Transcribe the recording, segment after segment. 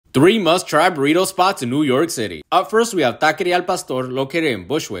3 must-try burrito spots in New York City. Up first, we have Taqueria Al Pastor, located in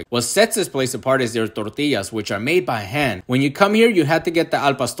Bushwick. What sets this place apart is their tortillas, which are made by hand. When you come here, you have to get the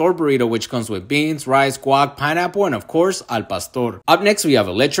Al Pastor burrito, which comes with beans, rice, guac, pineapple, and of course, Al Pastor. Up next, we have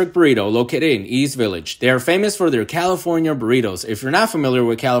Electric Burrito, located in East Village. They are famous for their California burritos. If you're not familiar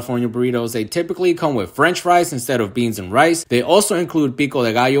with California burritos, they typically come with French fries instead of beans and rice. They also include pico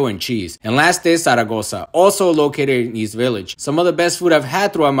de gallo and cheese. And last is Zaragoza, also located in East Village. Some of the best food I've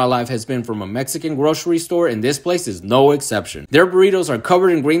had throughout my life has been from a Mexican grocery store, and this place is no exception. Their burritos are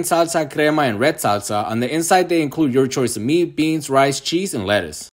covered in green salsa, crema, and red salsa. On the inside, they include your choice of meat, beans, rice, cheese, and lettuce.